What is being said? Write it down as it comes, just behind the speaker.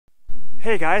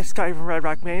Hey guys, Scott here from Red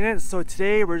Rock Maintenance. So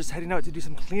today we're just heading out to do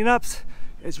some cleanups.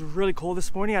 It's really cold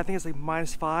this morning. I think it's like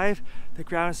 -5. The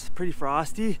ground is pretty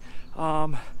frosty.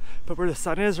 But where the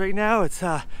sun is right now, it's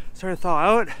starting to thaw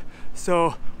out.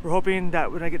 So we're hoping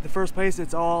that when I get to the first place,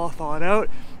 it's all thawed out.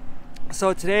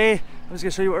 So today, I'm just gonna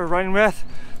show you what we're running with.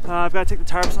 I've got to take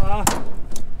the tarps off.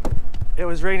 It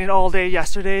was raining all day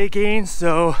yesterday again,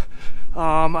 so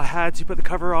I had to put the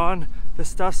cover on the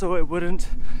stuff so it wouldn't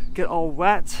get all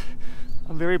wet.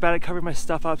 I'm very bad at covering my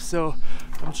stuff up, so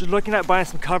I'm just looking at buying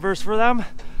some covers for them.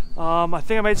 I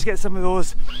think I might just get some of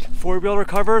those 4-wheeler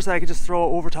covers that I could just throw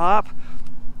over top.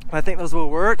 I think those will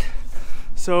work.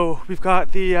 So we've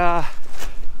got the, oh,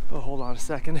 hold on a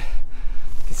second. You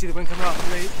can see the wind coming off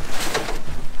the lake.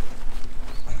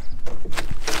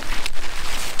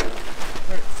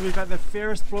 Alright, so we've got the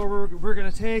Ferris blower we're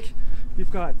gonna take.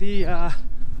 We've got the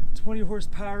 20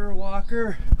 horsepower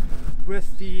walker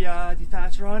with the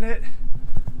dethatcher on it.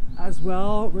 As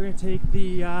well, we're going to take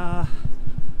the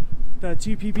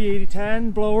 2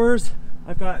 PB8010 blowers.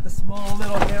 I've got the small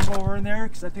little hand blower in there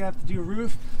because I think I have to do a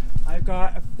roof. I've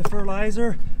got the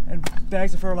fertilizer and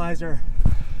bags of fertilizer.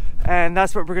 And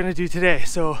that's what we're going to do today.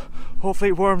 So hopefully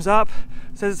it warms up.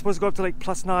 It says it's supposed to go up to like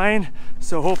 +9.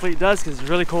 So hopefully it does because it's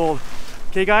really cold.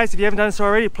 Okay guys, if you haven't done so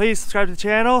already, please subscribe to the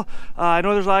channel. I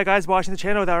know there's a lot of guys watching the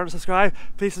channel that aren't subscribed.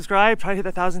 Please subscribe, try to hit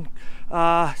that 1,000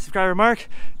 subscriber mark,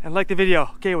 and like the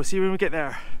video. Okay, we'll see you when we get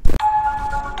there.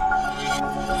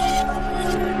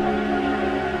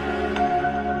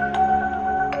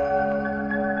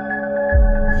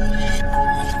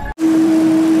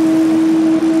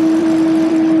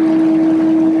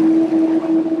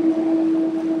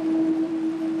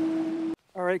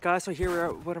 Alright guys, so here we're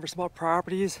at one of our small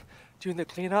properties doing the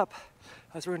cleanup.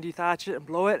 So we're going to dethatch it and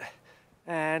blow it.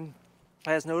 And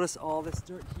I just noticed all this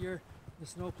dirt here, the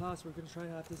snow plow, so we're going to try to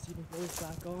have this even blow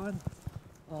back on.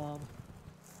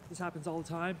 This happens all the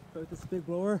time, but with this big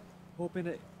blower, hoping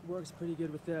it works pretty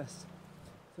good with this.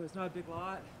 So it's not a big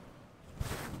lot.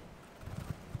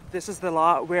 This is the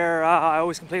lot where I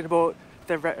always complain about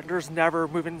the renters never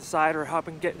moving inside or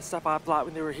helping get stuff off the lot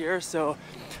when they were here. So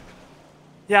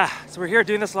yeah, so we're here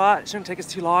doing this lot. It shouldn't take us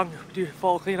too long. We do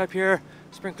fall cleanup here.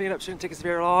 Spring cleanup shouldn't take us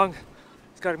very long.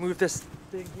 Just got to move this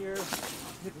thing here,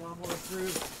 take the lawnmower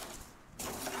through.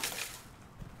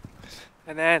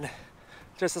 And then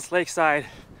just this lakeside.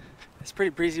 It's pretty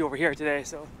breezy over here today,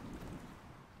 so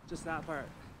just that part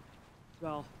as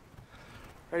well.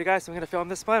 Alright guys, so I'm going to film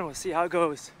this one. We'll see how it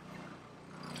goes.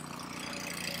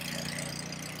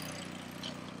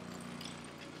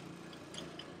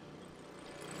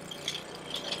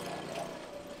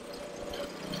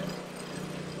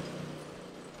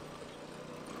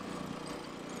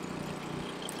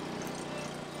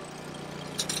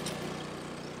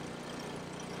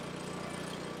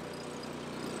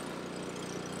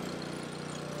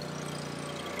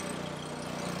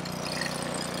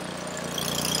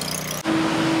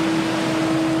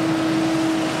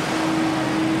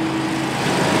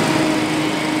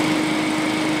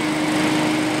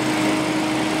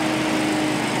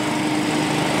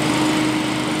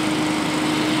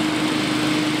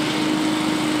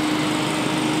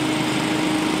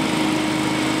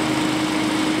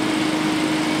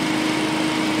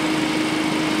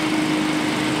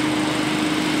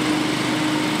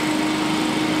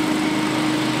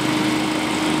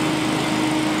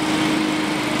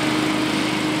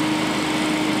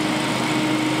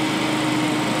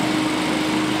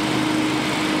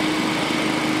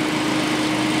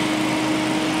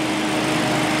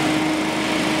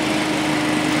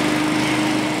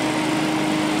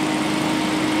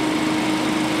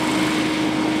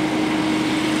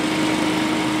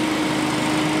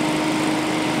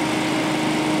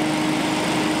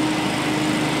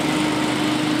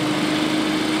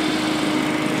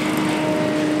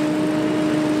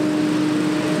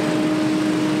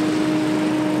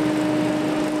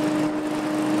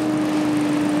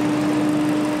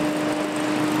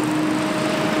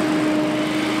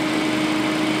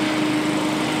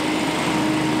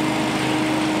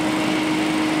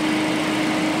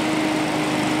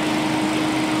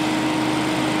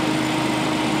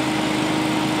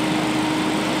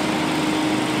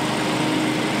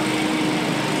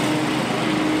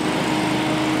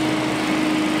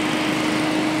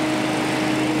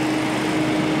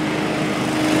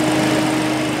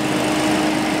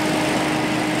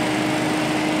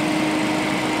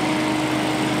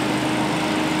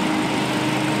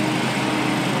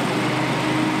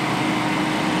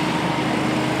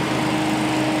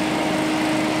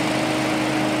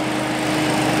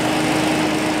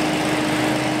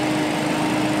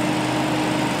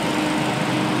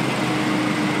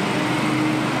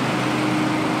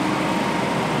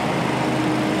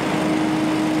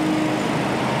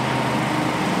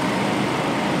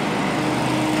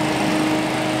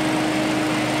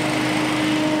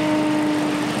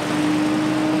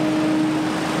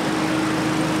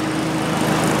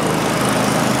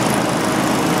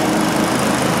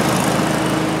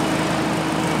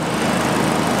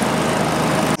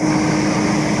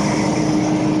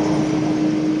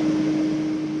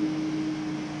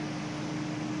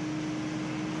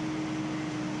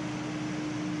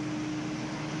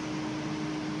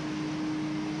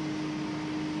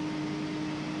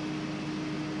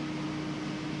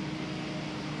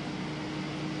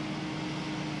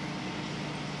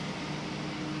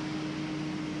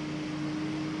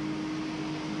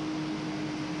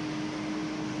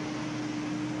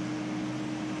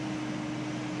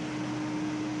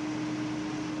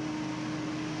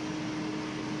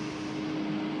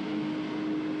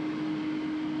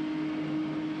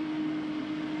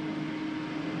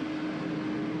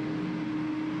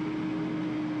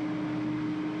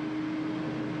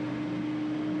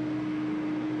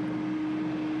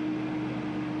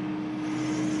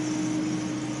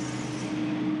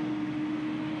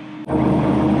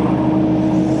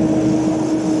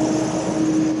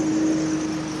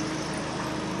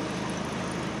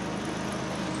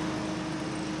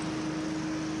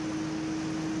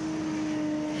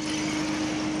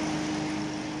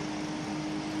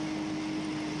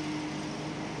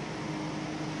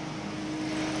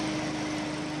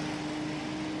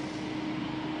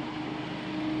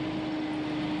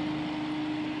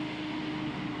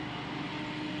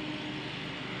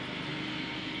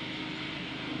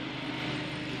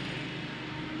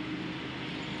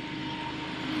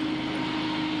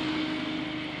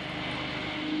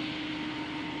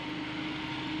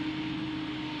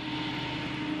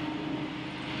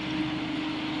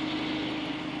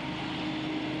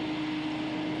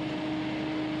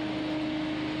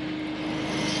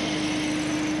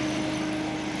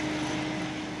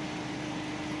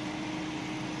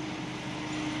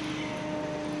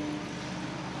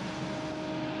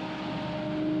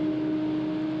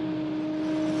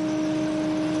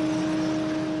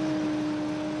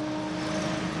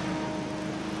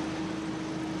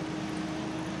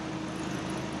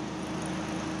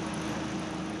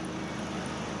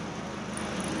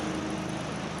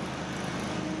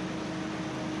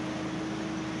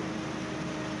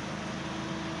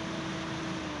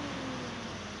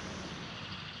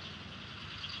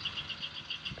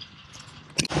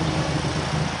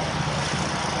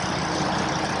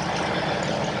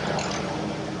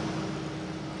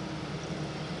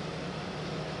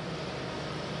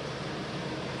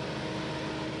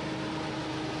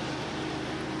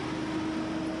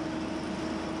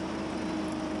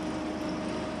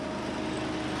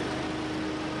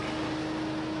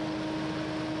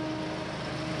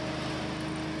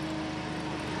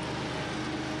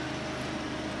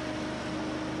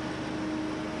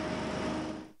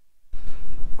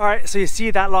 All right, so you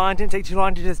see that lawn didn't take too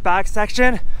long to do this back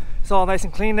section. It's all nice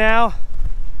and clean now.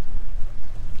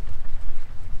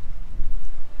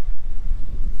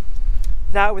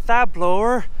 Now with that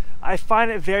blower, I find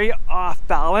it very off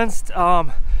balanced.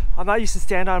 I'm not used to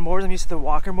stand-on mowers, I'm used to the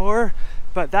walker mower,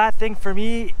 but that thing for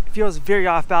me feels very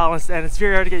off balanced and it's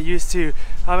very hard to get used to,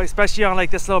 especially on like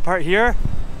this little part here.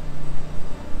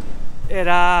 It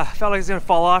felt like it was gonna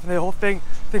fall off and the whole thing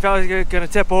felt like it was gonna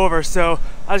tip over, so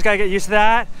I just gotta get used to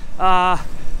that.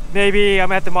 Maybe I'm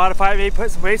gonna have to modify it, maybe put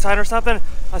some weights on or something.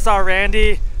 I saw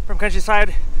Randy from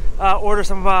Countryside order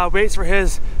some weights for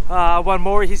his one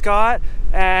mower he's got,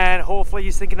 and hopefully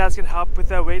he's thinking that's gonna help with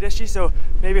the weight issue, so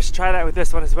maybe I should try that with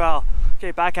this one as well.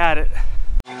 Okay, back at it.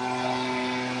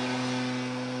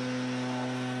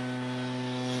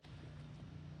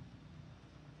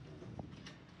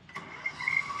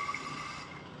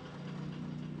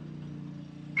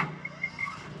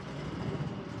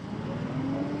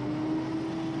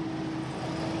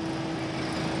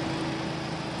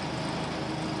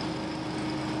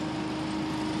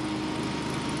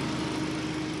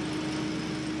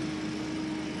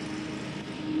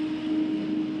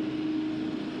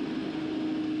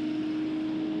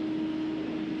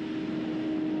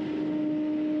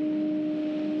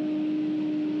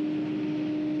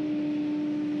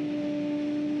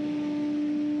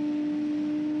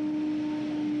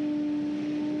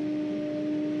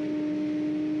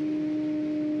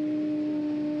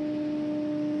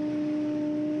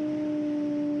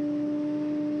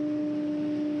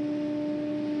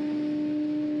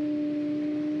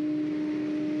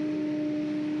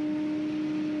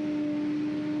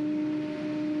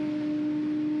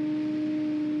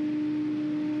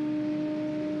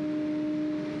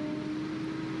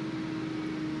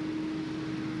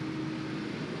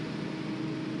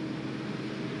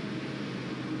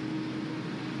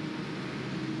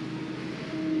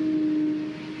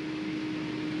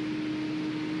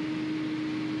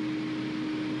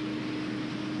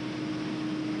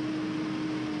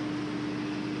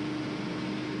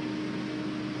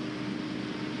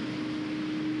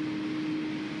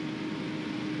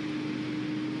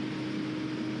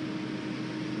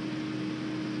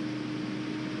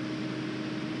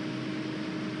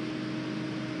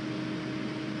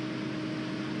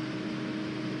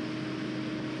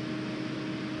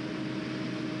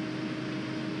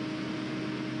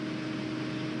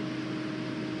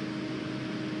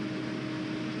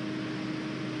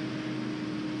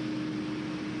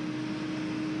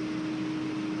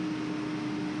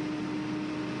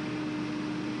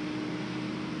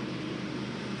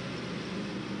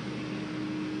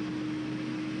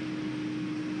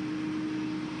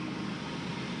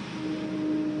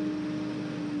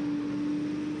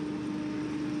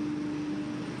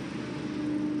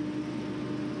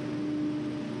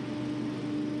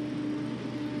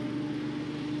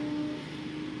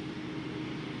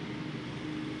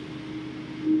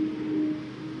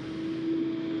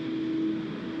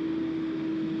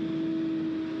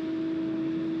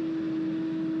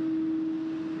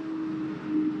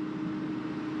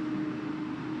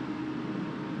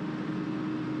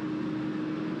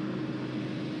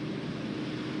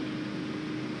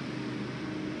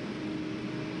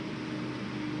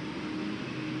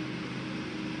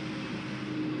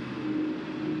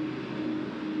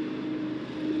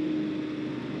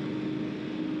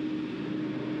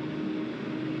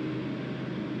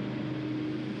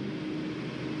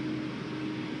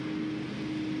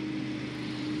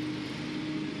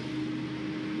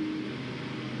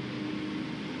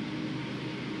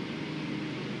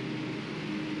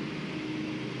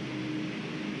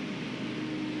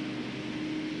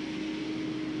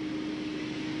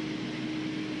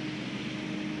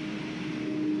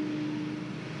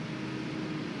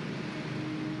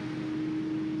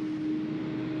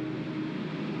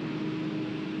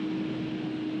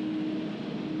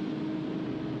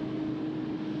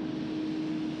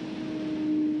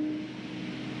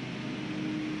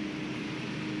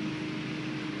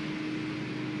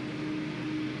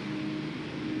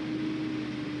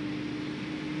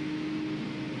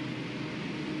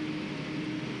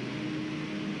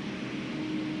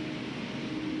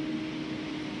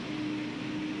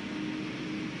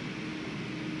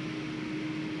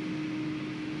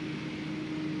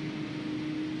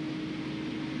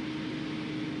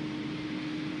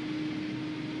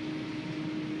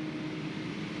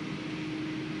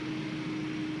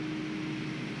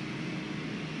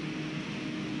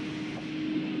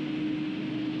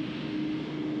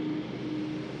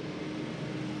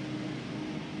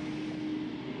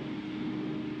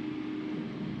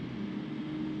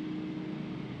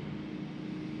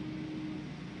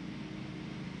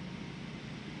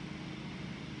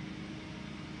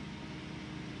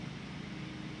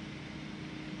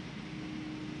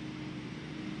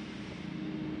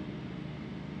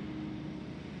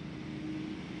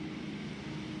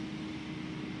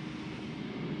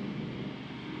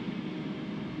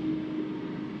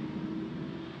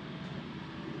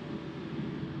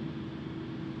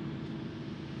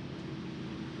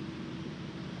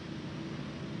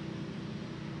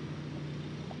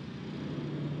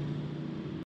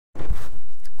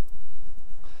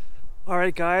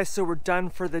 Alright guys, so we're done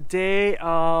for the day.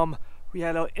 We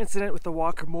had an incident with the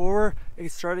walker mower.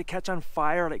 It started to catch on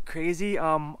fire like crazy.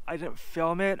 I didn't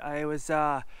film it. I was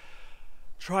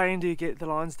trying to get the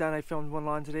lawns done. I filmed one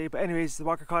lawn today, but anyways, the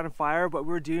walker caught on fire. What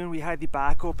we were doing, we had the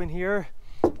back open here,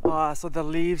 so the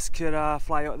leaves could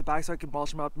fly out the back, so I could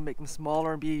mulch them up and make them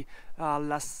smaller and be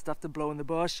less stuff to blow in the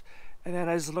bush. And then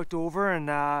I just looked over and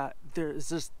there's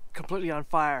just completely on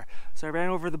fire. So I ran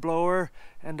over the blower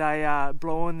and I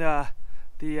blowing the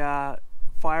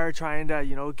fire, trying to,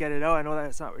 you know, get it out. I know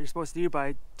that's not what you're supposed to do, but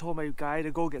I told my guy to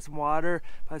go get some water.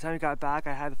 By the time he got back,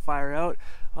 I had the fire out.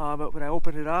 But when I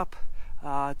opened it up,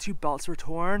 2 belts were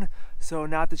torn, so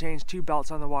now I have to change 2 belts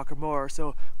on the walker mower.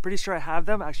 So pretty sure I have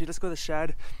them. Actually, let's go to the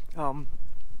shed.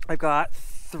 I've got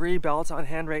 3 belts on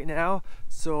hand right now,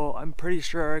 so I'm pretty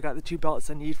sure I got the 2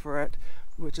 belts I need for it,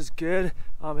 which is good.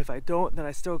 If I don't, then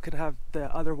I still could have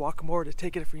the other walker mower to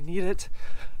take it if we need it.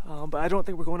 But I don't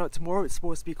think we're going out tomorrow. It's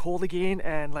supposed to be cold again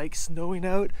and like snowing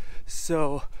out,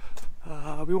 so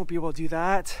we won't be able to do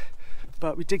that.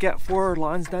 But we did get 4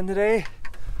 lawns done today.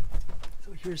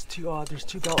 So here's 2, there's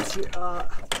 2 belts here.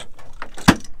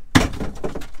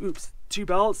 Oops, 2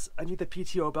 belts. I need the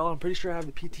PTO belt. I'm pretty sure I have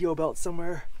the PTO belt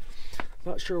somewhere.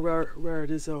 Not sure where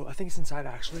it is though. I think it's inside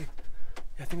actually.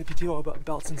 Yeah, I think the PTO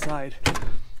belt's inside.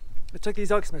 I took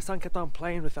these out because my son kept on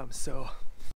playing with them, so.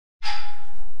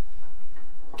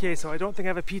 Okay, so I don't think I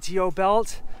have a PTO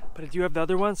belt, but I do have the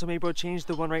other one, so maybe I'll change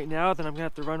the one right now. Then I'm gonna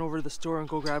have to run over to the store and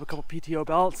go grab a couple PTO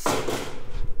belts.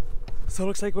 So it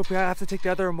looks like we have to take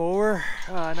the other mower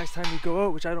next time we go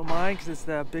out, which I don't mind because it's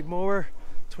the big mower,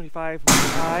 25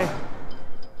 high.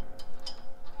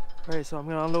 Alright, so I'm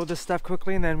gonna unload this stuff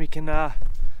quickly and then we can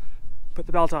put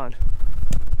the belt on.